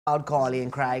Told Kylie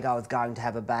and Craig I was going to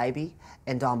have a baby,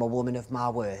 and I'm a woman of my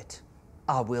word.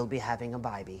 I will be having a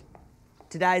baby.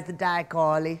 Today's the day,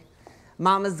 Kylie.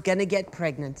 Mama's gonna get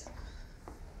pregnant.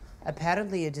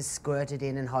 Apparently you just squirted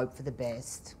in and hope for the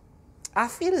best. I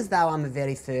feel as though I'm a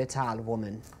very fertile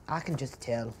woman. I can just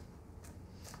tell.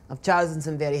 I've chosen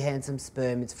some very handsome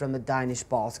sperm. It's from a Danish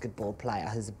basketball player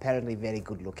who's apparently very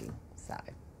good looking. So,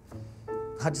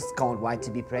 I just can't wait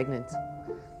to be pregnant.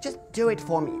 Just do it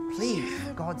for me, please,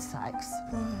 for God's sakes.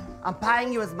 I'm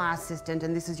paying you as my assistant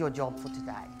and this is your job for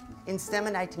today.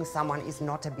 Inseminating someone is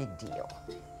not a big deal.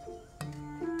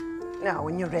 Now,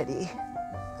 when you're ready.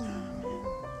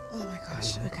 Oh my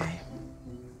gosh, okay.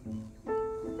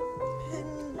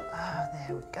 Oh,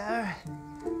 there we go.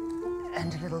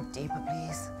 And a little deeper,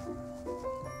 please.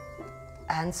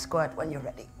 And squirt when you're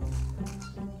ready.